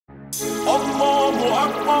Islam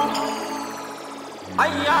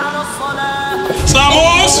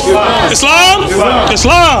wars? Islam?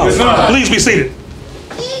 Islam. Please be seated.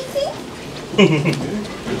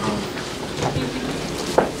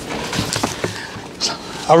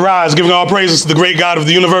 Arise, giving all praises to the great God of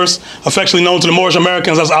the universe, affectionately known to the Moorish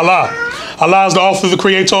Americans as Allah. Allah is the author, the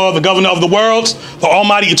creator, the governor of the worlds, the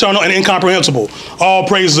almighty, eternal, and incomprehensible. All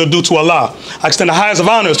praises are due to Allah. I extend the highest of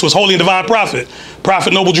honors to his holy and divine prophet,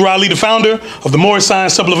 Prophet Noble Drew Ali, the founder of the Moorish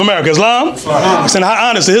Science Temple of America, Islam. I extend high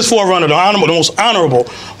honors to his forerunner, the most honorable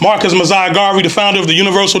Marcus Messiah Garvey, the founder of the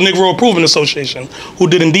Universal Negro Improvement Association, who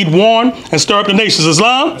did indeed warn and stir up the nations,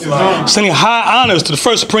 Islam. Sending high honors to the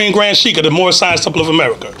first Supreme Grand Sheikh of the Moorish Science Temple of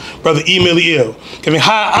America, Brother Ranesi-El. Giving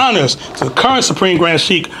high honors to the current Supreme Grand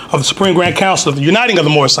Sheikh of the Supreme Grand Council of the Uniting of the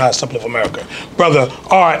Moorish Science Temple of America, Brother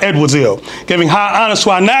R. Edwards-El. Giving high honors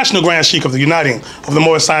to our National Grand Sheikh of the Uniting of the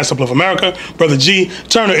Moorish Science Temple of America, Brother G.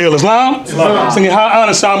 Turner-El, Islam. Singing high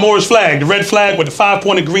honors to our Moorish flag, the red flag with the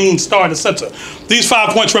 5-pointed green star in the center. These 5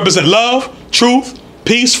 points represent love, truth,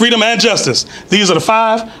 peace, freedom, and justice. These are the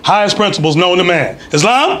 5 highest principles known to man.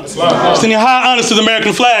 Islam? Sending high honors to the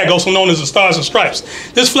American flag, also known as the Stars and Stripes.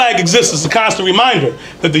 This flag exists as a constant reminder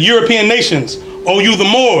that the European nations owe you, the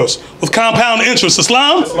Moors, with compound interest.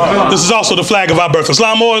 Islam? This is also the flag of our birth.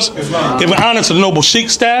 Islam Moors? Giving honor to the noble Sheikh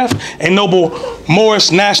staff and noble Moorish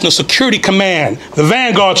National Security Command, the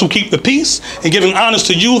vanguards who keep the peace, and giving honors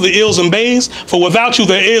to you, the Ils and Bays, for without you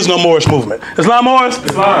there is no Moorish movement. Islam Moors?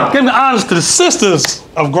 Giving honors to the sisters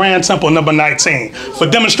of Grand Temple number 19 for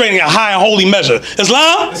demonstrating a high and holy measure.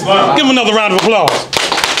 Islam? Give them another round of applause.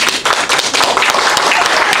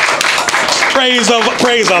 Praise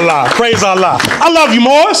Allah. Praise Allah. I love you,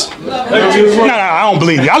 Moors. Nah, I don't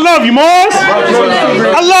believe you. I love you, Moors.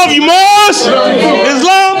 I love you, Moors.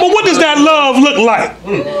 Islam, but what does that love look like?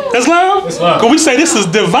 Islam? Because we say this is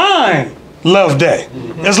divine love day.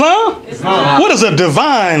 Islam? What is a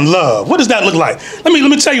divine love? What does that look like? Let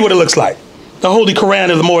me tell you what it looks like. The Holy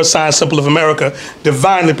Quran of the Moorish Science Temple of America,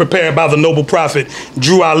 divinely prepared by the noble prophet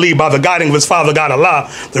Drew Ali, by the guiding of his father God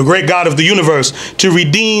Allah, the great God of the universe, to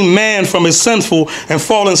redeem man from his sinful and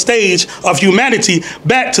fallen stage of humanity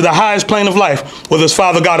back to the highest plane of life with his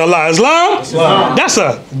father God Allah. Islam? That's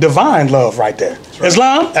a divine love right there.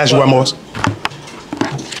 Islam? As you are, Moors.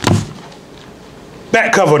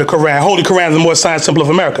 Back cover of the Quran, Holy Quran of the Moorish Science Temple of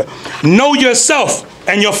America. Know yourself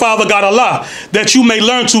and your father God Allah, that you may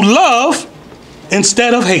learn to love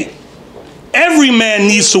instead of hate. Every man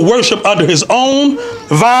needs to worship under his own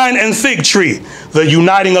vine and fig tree, the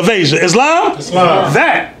uniting of Asia. Islam?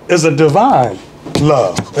 That is a divine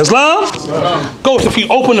love. Islam? Go, if you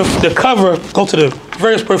open the cover, go to the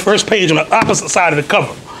first page on the opposite side of the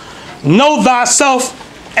cover. Know thyself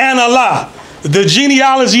and Allah, the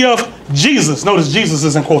genealogy of Jesus. Notice Jesus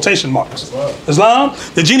is in quotation marks. Islam?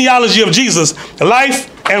 The genealogy of Jesus, the life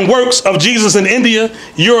and works of Jesus in India,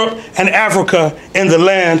 Europe, and Africa in the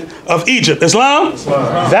land of Egypt. Islam?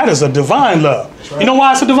 That is a divine love. You know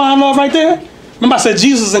why it's a divine love right there? Remember I said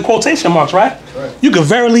Jesus is in quotation marks, right? You could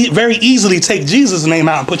very easily take Jesus' name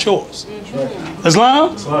out and put yours.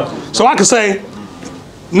 Islam? So I could say,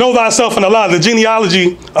 know thyself and Allah, the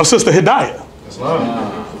genealogy of Sister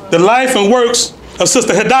Hidayah. The life and works of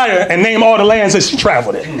Sister Hidayah, and name all the lands that she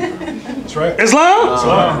traveled in.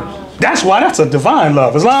 Islam? That's why that's a divine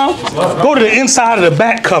love. Islam? Go to the inside of the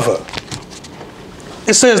back cover.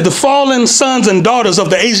 It says, the fallen sons and daughters of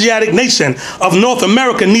the Asiatic nation of North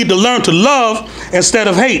America need to learn to love instead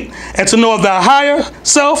of hate, and to know of their higher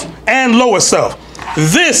self and lower self.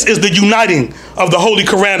 This is the uniting of the Holy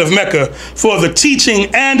Quran of Mecca for the teaching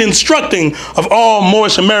and instructing of all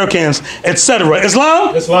Moorish Americans, etc.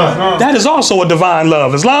 Islam? That is also a divine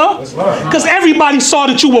love. Islam? Because everybody saw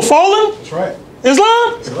that you were fallen. That's right.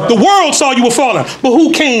 Islam? The world saw you were fallen. But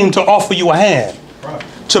who came to offer you a hand?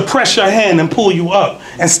 To press your hand and pull you up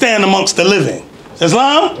and stand amongst the living?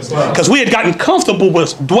 Islam? Because we had gotten comfortable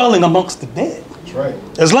with dwelling amongst the dead. That's right.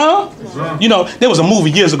 Islam? You know, there was a movie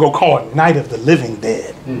years ago called Night of the Living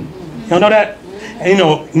Dead. You don't know that? And you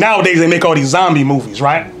know, nowadays they make all these zombie movies,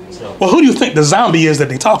 right? Well, who do you think the zombie is that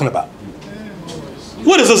they're talking about?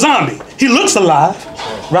 What is a zombie? He looks alive,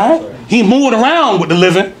 right? He moving around with the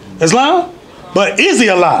living. Islam? But is he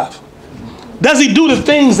alive? Does he do the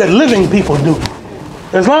things that living people do?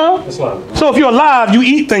 Islam? So if you're alive, you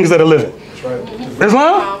eat things that are living.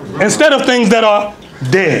 Islam? Instead of things that are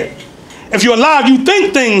dead. If you're alive, you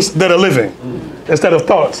think things that are living instead of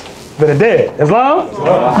thoughts that are dead. Islam?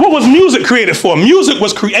 What was music created for? Music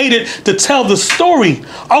was created to tell the story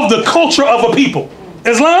of the culture of a people.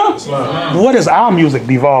 Islam? What has our music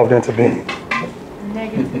devolved into being?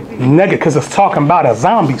 Negative, because it's talking about a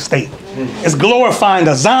zombie state. It's glorifying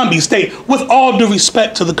a zombie state, with all due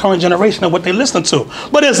respect to the current generation of what they listen to.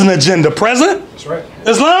 But there's an agenda present. That's right.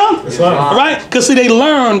 Islam? Right? Because see, they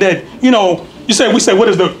learn that, you know, we say, what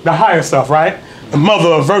is the higher self, right? The mother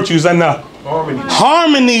of virtues and the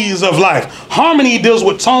harmonies of life. Harmony deals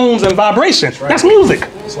with tones and vibration. That's music.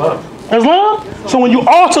 Islam. So when you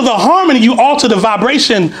alter the harmony, you alter the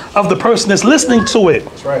vibration of the person that's listening to it.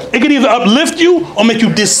 That's right. It could either uplift you or make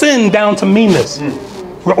you descend down to meanness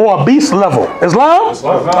or a beast level. Islam?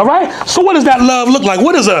 All right? So what does that love look like?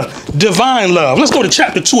 What is a divine love? Let's go to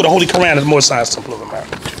chapter 2 of the Holy Quran of the Most High Temple of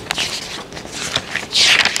America.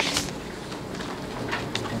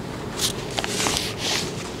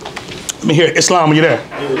 Let me hear it. Islam, are you there?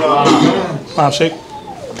 Islam, Sheikh.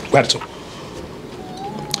 Gratitude.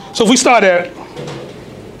 So if we start at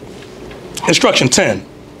instruction 10,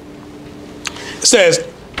 it says,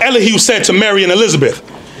 Elihu said to Mary and Elizabeth,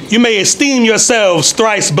 you may esteem yourselves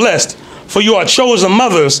thrice blessed, for you are chosen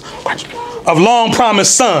mothers of long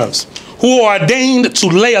promised sons, who are ordained to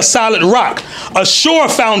lay a solid rock, a sure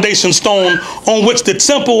foundation stone on which the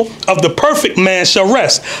temple of the perfect man shall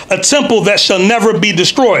rest, a temple that shall never be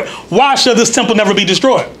destroyed. Why shall this temple never be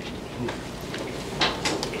destroyed?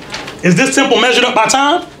 Is this temple measured up by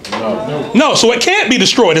time? No, so it can't be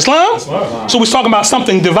destroyed. Islam? So we're talking about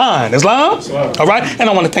something divine. Islam? All right? And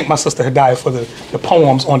I want to thank my sister Hidayah for the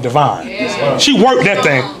poems on divine. She worked that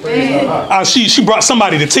thing. She brought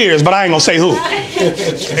somebody to tears, but I ain't going to say who.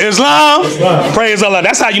 Islam? Praise Allah.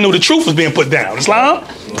 That's how you know the truth is being put down. Islam?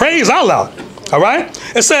 Praise Allah. All right?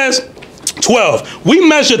 It says, 12, we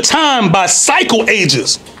measure time by cycle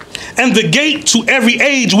ages, and the gate to every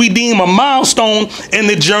age we deem a milestone in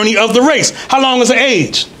the journey of the race. How long is an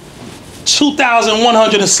age?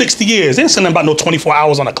 2,160 years. They ain't saying about no 24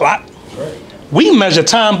 hours on the clock. Right. We measure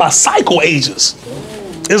time by cycle ages.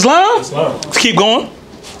 Islam? Let's keep going.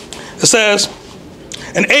 It says,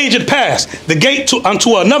 an age had passed. The gate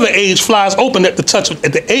unto another age flies open at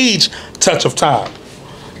the age touch of time.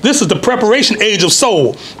 This is the preparation age of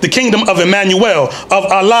soul, the kingdom of Emmanuel, of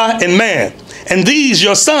Allah and man. And these,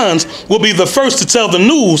 your sons, will be the first to tell the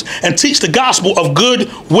news and teach the gospel of good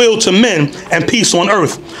will to men and peace on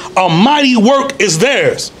earth. A mighty work is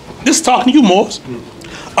theirs. This is talking to you, Moors.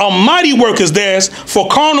 A mighty work is theirs, for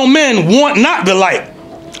carnal men want not the light.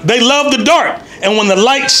 They love the dark, and when the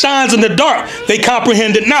light shines in the dark, they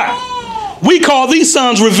comprehend it not. We call these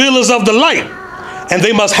sons revealers of the light, and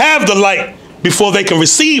they must have the light before they can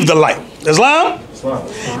receive the light. Islam?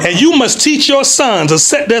 And you must teach your sons and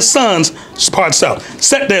set their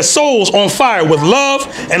set their souls on fire with love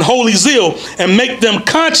and holy zeal, and make them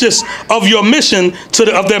conscious of your mission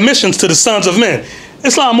of their missions to the sons of men.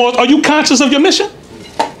 Islam, are you conscious of your mission?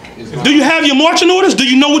 Do you have your marching orders? Do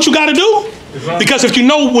you know what you got to do? Because if you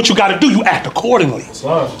know what you got to do, you act accordingly.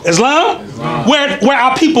 Islam? Where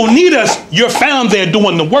our people need us, you're found there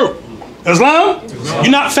doing the work. Islam?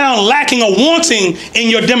 You're not found lacking or wanting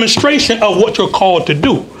in your demonstration of what you're called to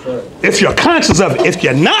do. If you're conscious of it. If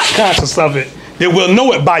you're not conscious of it, they will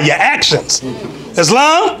know it by your actions.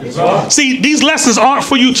 Islam? See, these lessons aren't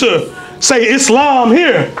for you to say Islam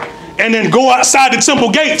here and then go outside the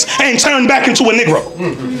temple gates and turn back into a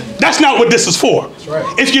Negro. That's not what this is for.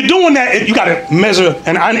 If you're doing that, you got to measure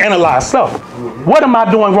and analyze self. What am I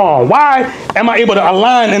doing wrong? Why am I able to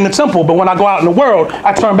align in the temple, but when I go out in the world,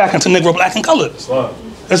 I turn back into Negro, black, and colored?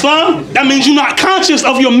 Islam? That means you're not conscious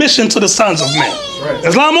of your mission to the sons of men.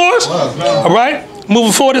 Islam, Moors? All right.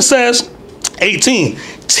 Moving forward, it says, 18.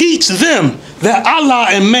 Teach them that Allah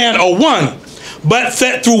and man are one, but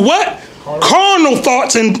that through what? Carnal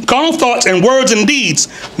thoughts and words and deeds,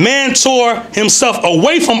 man tore himself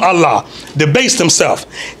away from Allah, debased himself.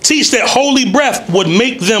 Teach that holy breath would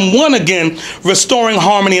make them one again, restoring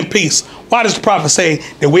harmony and peace. Why does the prophet say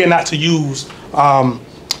that we're not to use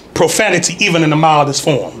profanity even in the mildest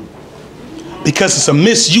form? Because it's a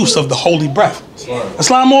misuse of the holy breath.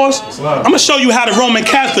 Islam, Moors? I'm going to show you how the Roman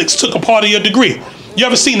Catholics took a part of your degree. You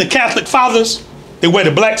ever seen the Catholic fathers? They wear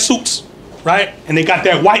the black suits, right? And they got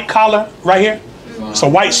that white collar right here. It's a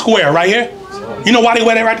white square right here. You know why they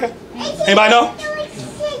wear that right there? Anybody know?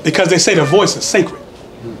 Because they say their voice is sacred.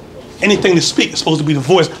 Anything they speak is supposed to be the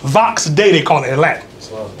voice. Vox Dei, they call it in Latin.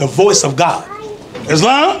 The voice of God.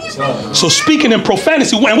 Islam? So speaking in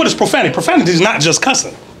profanity, and what is profanity? Profanity is not just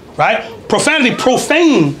cussing, right? Profanity,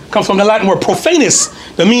 profane, comes from the Latin word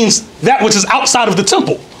profanus. That means that which is outside of the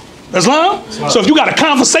temple. Islam? So if you got a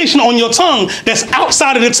conversation on your tongue that's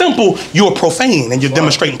outside of the temple, you're profane and you're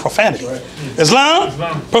demonstrating profanity. Islam?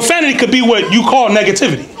 Profanity could be what you call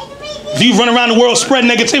negativity. If you run around the world spreading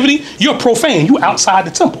negativity, you're profane. You're outside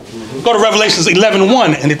the temple. Go to Revelations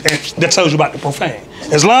 11:1, and that tells you about the profane.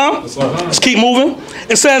 Islam? Let's keep moving.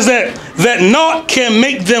 It says that naught can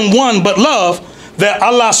make them one but love, that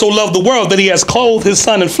Allah so loved the world that he has clothed his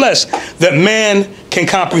son in flesh, that man can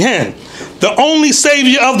comprehend. The only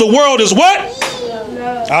savior of the world is what?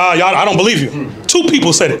 Y'all, I don't believe you. 2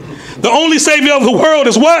 people said it. The only savior of the world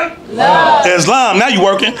is what? Love. Islam. Now you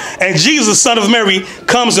working. And Jesus, son of Mary,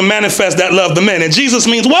 comes and manifests that love to men. And Jesus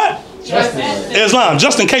means what? Justice. Islam.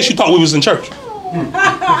 Just in case you thought we was in church.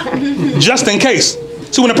 Just in case.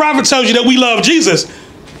 See, when the prophet tells you that we love Jesus,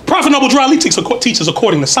 Prophet Noble Drew Ali teaches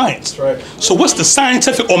according to science. That's right. So what's the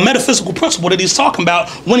scientific or metaphysical principle that he's talking about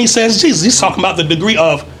when he says Jesus? He's talking about the degree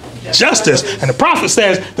of justice. And the prophet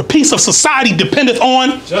says the peace of society dependeth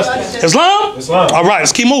on justice. Islam? All right,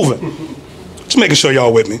 let's keep moving. Just making sure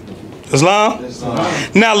y'all with me. Islam?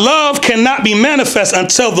 Now love cannot be manifest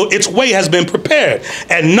until its way has been prepared,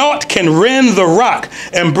 and naught can rend the rock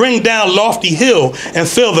and bring down lofty hill and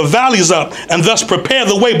fill the valleys up and thus prepare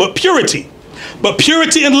the way but purity. But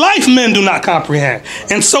purity in life men do not comprehend,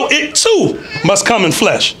 and so it too must come in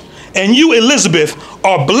flesh. And you, Elizabeth,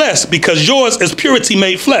 are blessed because yours is purity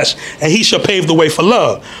made flesh, and he shall pave the way for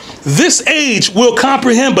love. This age will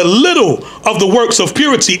comprehend but little of the works of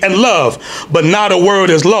purity and love, but not a word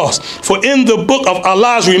is lost. For in the book of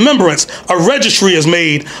Allah's remembrance, a registry is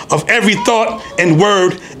made of every thought and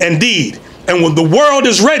word and deed. And when the world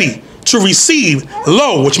is ready to receive,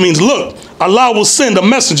 lo, which means look, Allah will send a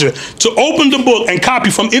messenger to open the book and copy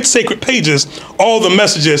from its sacred pages all the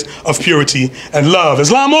messages of purity and love.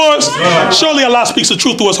 Islam yours? Surely Allah speaks the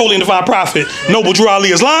truth through his holy and divine prophet, Noble Drew Ali.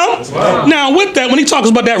 Islam? Now with that, when he talks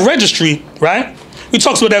about that registry, right? He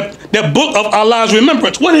talks about that book of Allah's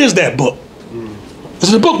remembrance. What is that book?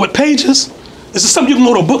 Is it a book with pages? Is it something you can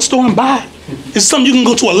go to a bookstore and buy? Is it something you can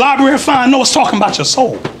go to a library and find? No, it's talking about your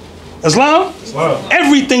soul. Islam?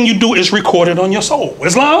 Everything you do is recorded on your soul.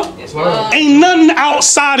 Islam? Ain't nothing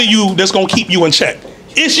outside of you that's going to keep you in check.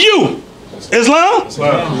 It's you.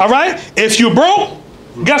 Islam? All right? If you broke,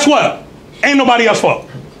 guess what? Ain't nobody else's fault.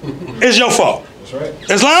 It's your fault. That's right.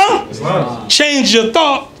 Islam? Change your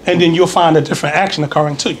thought, and then you'll find a different action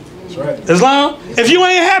occurring to you. That's right. Islam? If you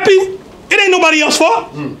ain't happy, it ain't nobody else's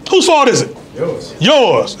fault. Whose fault is it? Yours.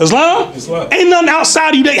 Yours. Islam? Ain't nothing outside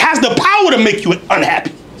of you that has the power to make you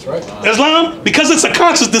unhappy. That's right. Islam, because it's a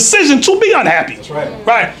conscious decision to be unhappy. That's right.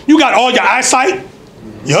 Right. You got all your eyesight,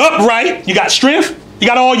 you're upright, you got strength, you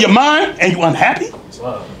got all your mind, and you unhappy.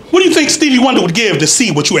 Islam. What do you think Stevie Wonder would give to see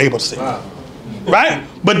what you were able to see? Wow. Right?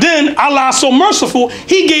 But then Allah is so merciful,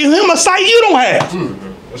 he gave him a sight you don't have.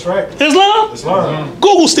 That's right. Islam? Islam.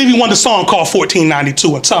 Google Stevie Wonder's song called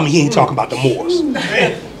 1492 and tell me he ain't talking about the Moors.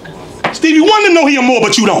 Stevie Wonder know he a Moor,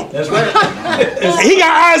 but you don't. That's right. He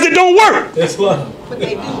got eyes that don't work. Islam.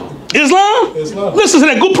 Islam? Islam? Listen to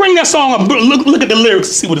that. Go bring that song up. Look at the lyrics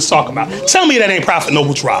and see what it's talking about. Tell me that ain't Prophet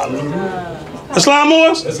Noble Drew Ali. Islam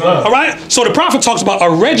was? Islam. All right? So the Prophet talks about a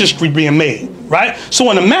registry being made, right? So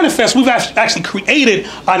in the manifest, we've actually created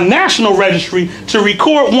a national registry to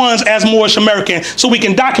record ones as Moorish American so we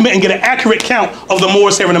can document and get an accurate count of the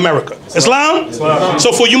Moors here in America. Islam? Islam.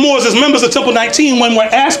 So for you Moors as members of Temple 19, when we're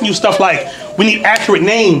asking you stuff like, we need accurate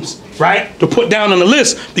names, right, to put down on the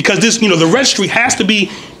list, because this, the registry has to be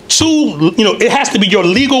it has to be your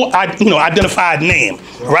legal, identified name,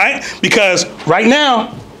 right? Because right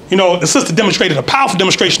now, the sister demonstrated a powerful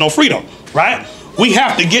demonstration on freedom, right? We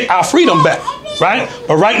have to get our freedom back, right?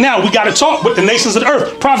 But right now, we got to talk with the nations of the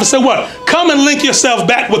earth. Prophet said what? Come and link yourself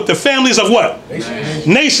back with the families of what?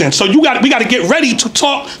 Nations. So we got to get ready to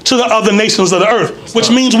talk to the other nations of the earth, which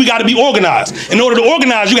means we got to be organized. In order to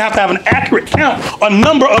organize, you have to have an accurate count, a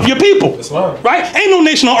number of your people, right? Ain't no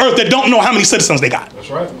nation on earth that don't know how many citizens they got. That's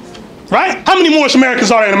right. Right? How many Moorish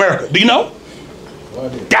Americans are there in America? Do you know?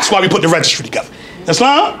 That's why we put the registry together.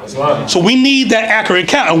 Islam? Islam. So we need that accurate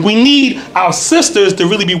count, and we need our sisters to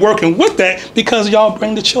really be working with that, because y'all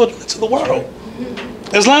bring the children into the world.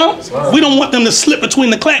 Islam? Islam. We don't want them to slip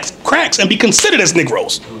between the cracks and be considered as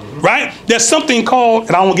Negroes. Right? There's something called,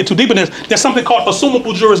 and I don't want to get too deep in this, there's something called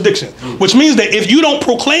assumable jurisdiction, which means that if you don't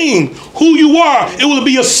proclaim who you are, it will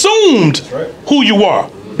be assumed who you are,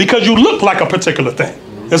 because you look like a particular thing.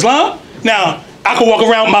 Islam? Now, I could walk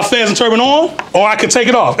around with my fez and turban on, or I could take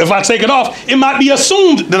it off. If I take it off, it might be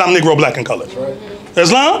assumed that I'm Negro, black, and colored.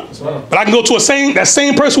 Islam? But I can go to that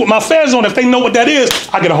same person with my fez on. If they know what that is,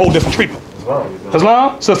 I get a whole different treatment.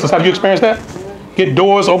 Islam? Sisters, have you experienced that? Get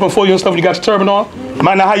doors open for you and stuff when you got your turban on. You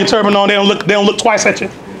might not have your turban on. They don't look twice at you.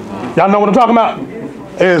 Y'all know what I'm talking about?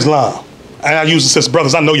 Islam. And I use the sister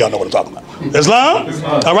brothers. I know y'all know what I'm talking about. Islam?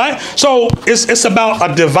 All right? So it's about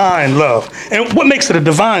a divine love. And what makes it a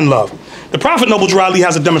divine love? The Prophet Noble Drew Ali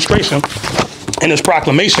has a demonstration in his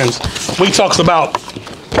proclamations when he talks about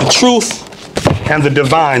the truth and the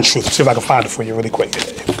divine truth. Let's see if I can find it for you really quick.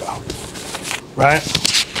 Here we go. Right?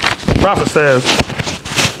 The Prophet says,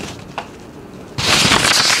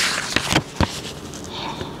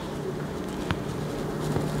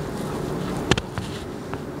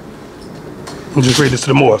 let me just read this to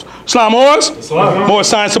the Moors. Islam Moors. Moors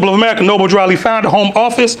Science Temple of America, Noble Drew Ali founded home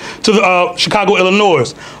office to the Chicago,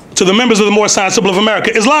 Illinois. To the members of the Moors Science Temple of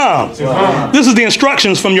America, Islam. This is the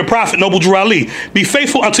instructions from your Prophet, Noble Drew Ali. Be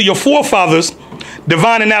faithful unto your forefathers'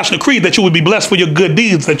 divine and national creed, that you would be blessed for your good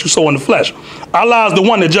deeds that you sow in the flesh. Allah is the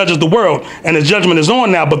one that judges the world, and his judgment is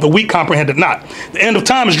on now, but the weak comprehend it not. The end of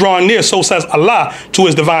time is drawing near, so says Allah to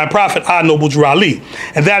his divine prophet, I, Noble Drew Ali.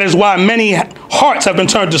 And that is why many hearts have been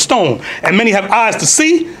turned to stone, and many have eyes to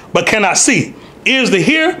see, but cannot see, ears to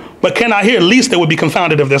hear, but cannot hear, least they would be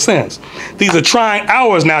confounded of their sins. These are trying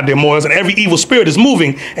hours now, dear Moors, and every evil spirit is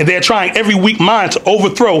moving, and they are trying every weak mind to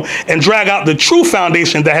overthrow and drag out the true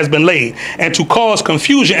foundation that has been laid, and to cause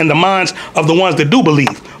confusion in the minds of the ones that do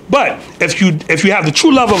believe. But if you have the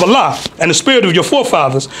true love of Allah and the spirit of your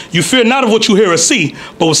forefathers, you fear not of what you hear or see,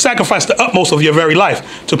 but will sacrifice the utmost of your very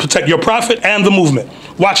life to protect your prophet and the movement.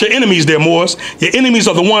 Watch your enemies, dear Moors. Your enemies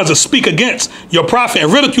are the ones that speak against your prophet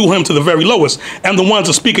and ridicule him to the very lowest, and the ones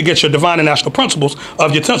that speak against your divine and national principles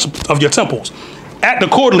of your temples. Act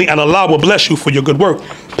accordingly, and Allah will bless you for your good work.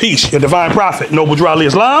 Peace, your divine prophet, Noble Drew Ali,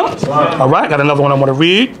 Islam. All right, got another one I want to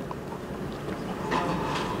read.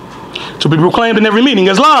 To be proclaimed in every meeting,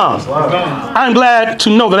 Islam. I'm glad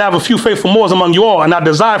to know that I have a few faithful Moors among you all, and I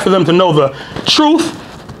desire for them to know the truth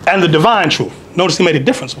and the divine truth. Notice he made a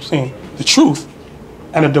difference between the truth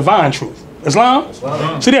and the divine truth. Islam?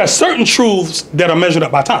 See, there are certain truths that are measured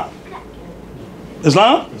up by time.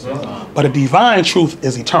 Islam? But a divine truth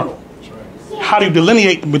is eternal. How do you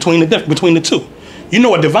delineate between the two? You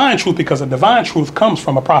know a divine truth because a divine truth comes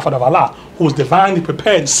from a prophet of Allah who was divinely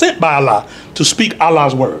prepared and sent by Allah to speak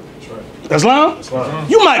Allah's word. Islam?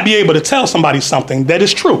 You might be able to tell somebody something that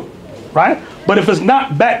is true, right? But if it's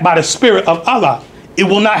not backed by the spirit of Allah, it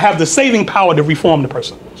will not have the saving power to reform the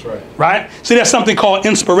person. That's right. See, there's something called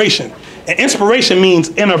inspiration. And inspiration means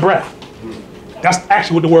inner breath. That's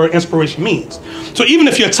actually what the word inspiration means. So even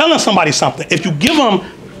if you're telling somebody something, if you give them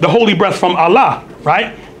the holy breath from Allah,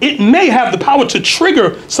 right, it may have the power to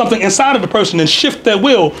trigger something inside of the person and shift their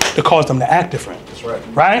will to cause them to act different. That's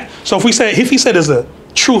right. So if he said there's a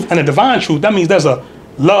truth and a divine truth, that means there's a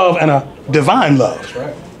love and a divine love. That's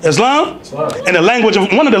right. Islam? In the language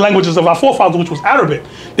of one of the languages of our forefathers, which was Arabic,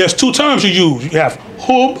 there's two terms you use. You have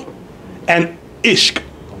hub and ishq.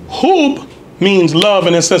 Hub means love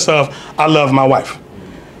in the sense of I love my wife.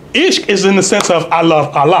 Ishq is in the sense of I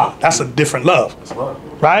love Allah. That's a different love,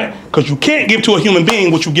 right? Because you can't give to a human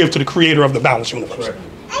being what you give to the creator of the balanced universe.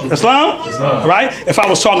 Islam? Right? If I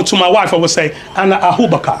was talking to my wife, I would say Ana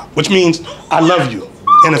ahubaka, which means I love you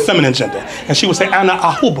in a feminine gender. And she would say Ana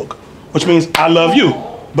ahubuk, which means I love you.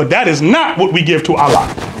 But that is not what we give to Allah.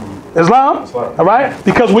 Islam? All right?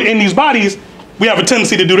 Because we're in these bodies, we have a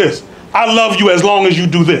tendency to do this. I love you as long as you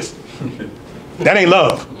do this. That ain't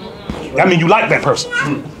love. That means you like that person.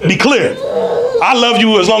 Be clear. I love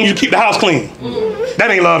you as long as you keep the house clean. That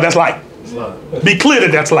ain't love, that's like. Be clear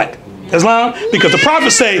that that's like. Islam? Because the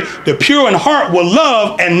prophets say the pure in heart will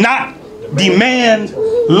love and not demand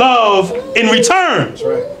love in return.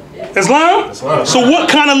 Islam? So what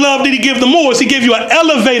kind of love did he give the Moors? He gave you an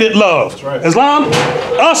elevated love. Islam?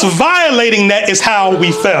 Us violating that is how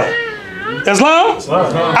we fell. Islam?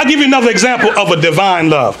 I'll give you another example of a divine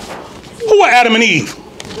love. Who are Adam and Eve?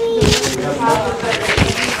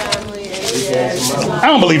 I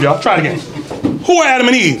don't believe y'all. Try it again. Who are Adam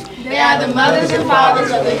and Eve? They are the mothers and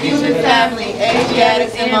fathers of the human family,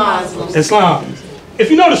 Asiatics and Muslims. Islam. If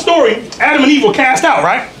you know the story, Adam and Eve were cast out,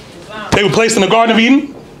 right? They were placed in the Garden of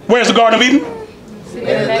Eden. Where's the Garden of Eden?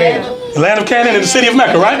 The land of Canaan in the city of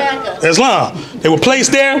Mecca, right? Islam. They were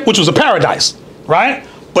placed there, which was a paradise, right?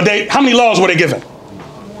 But how many laws were they given?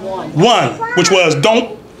 One, which was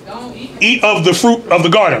don't eat of the fruit of the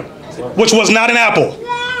garden, which was not an apple.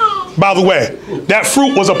 By the way, that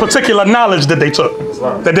fruit was a particular knowledge that they took,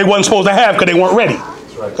 that they wasn't supposed to have because they weren't ready.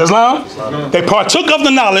 Islam? They partook of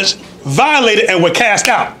the knowledge, violated, and were cast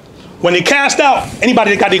out. When they cast out,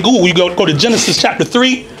 anybody that got their Google, you go to Genesis chapter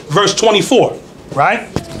 3, verse 24, right?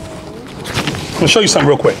 I'm gonna show you something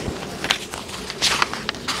real quick.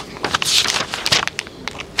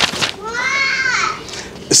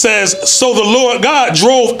 It says, so the Lord God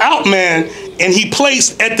drove out man, and he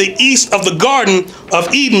placed at the east of the Garden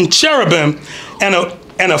of Eden cherubim and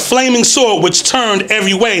and a flaming sword which turned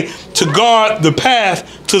every way to guard the path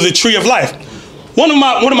to the tree of life. One of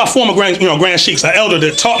my former grand sheiks, an elder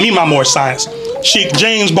that taught me my Moorish science, Sheikh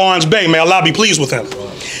James Barnes Bey, may Allah be pleased with him.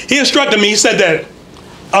 He instructed me, he said that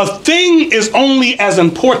a thing is only as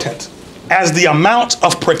important as the amount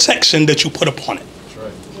of protection that you put upon it.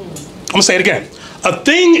 I'm gonna say it again. A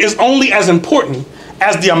thing is only as important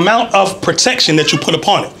as the amount of protection that you put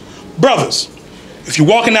upon it. Brothers, if you're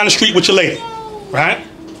walking down the street with your lady, right?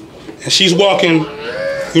 And she's walking,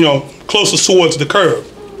 closer towards the curb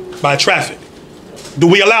by traffic. Do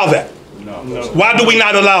we allow that? No. Why do we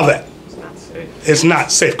not allow that? It's not safe. It's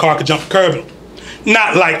not safe. Car could jump the curb.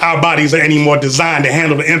 Not like our bodies are any more designed to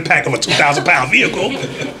handle the impact of a 2,000-pound vehicle.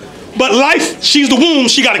 But life, she's the womb,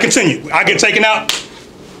 she got to continue. I get taken out,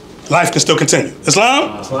 life can still continue.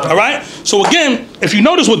 Islam? All right? So again, if you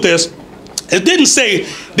notice with this, it didn't say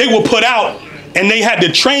they were put out and they had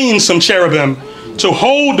to train some cherubim to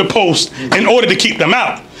hold the post in order to keep them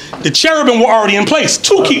out. The cherubim were already in place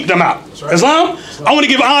to keep them out. Islam? I want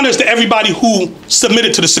to give honors to everybody who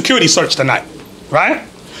submitted to the security search tonight, right?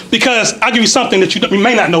 Because I'll give you something that you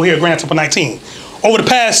may not know here at Grand Temple 19. Over the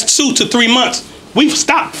past 2 to 3 months, we've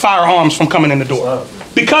stopped firearms from coming in the door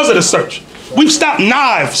because of the search. We've stopped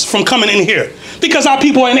knives from coming in here because our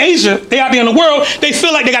people in Asia, they out there in the world, they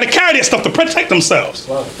feel like they got to carry that stuff to protect themselves.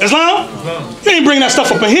 Islam? You ain't bring that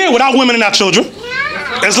stuff up in here without women and our children.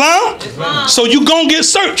 Islam? So you gonna get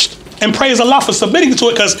searched. And praise Allah for submitting to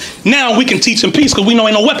it, because now we can teach in peace because we know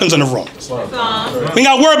ain't no weapons in the room. We ain't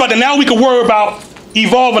got to worry about that. Now we can worry about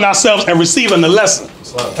evolving ourselves and receiving the lesson.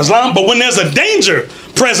 Islam? But when there's a danger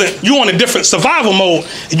present, you on a different survival mode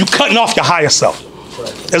and you cutting off your higher self.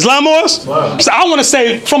 Islam, Moors? So I want to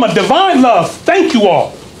say, from a divine love, thank you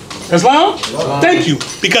all. Islam? Thank you.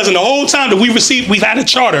 Because in the whole time that we've had a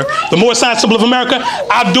charter, the Moorish Science Temple of America,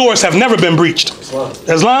 our doors have never been breached.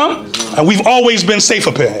 Islam? And we've always been safe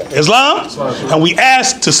up here. Islam? And we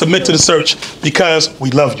ask to submit to the search because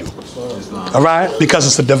we love you. All right? Because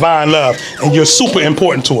it's a divine love. And you're super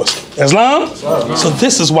important to us. Islam? So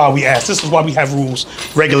this is why we ask. This is why we have rules,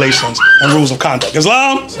 regulations, and rules of conduct.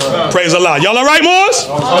 Islam? Praise Allah. Y'all all right, Moors?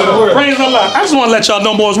 Praise Allah. I just want to let y'all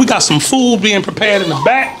know, Moors, we got some food being prepared in the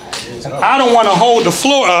back. And I don't want to hold the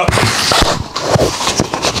floor up.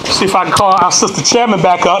 See if I can call our sister chairman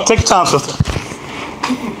back up. Take your time, sister.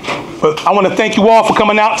 But I want to thank you all for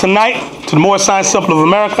coming out tonight to the Moorish Science Temple of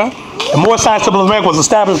America. The Moorish Science Temple of America was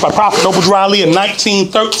established by Prophet Noble Drew Ali in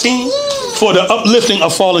 1913 for the uplifting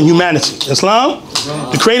of fallen humanity. Islam?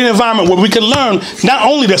 To create an environment where we can learn not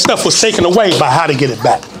only that stuff was taken away, but how to get it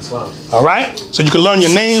back. All right? So you can learn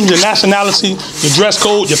your name, your nationality, your dress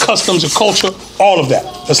code, your customs, your culture, all of that.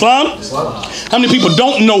 Islam? How many people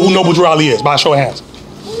don't know who Noble Drew Ali is? By a show of hands.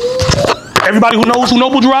 Everybody who knows who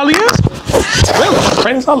Noble Drew Ali is? Really?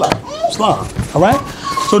 Praise Allah. Islam. All right?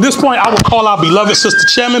 So at this point, I will call our beloved Sister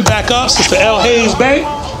Chairman back up, Sister L. Hayes Bey,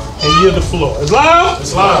 and yield the floor. Islam?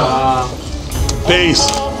 Islam. Peace.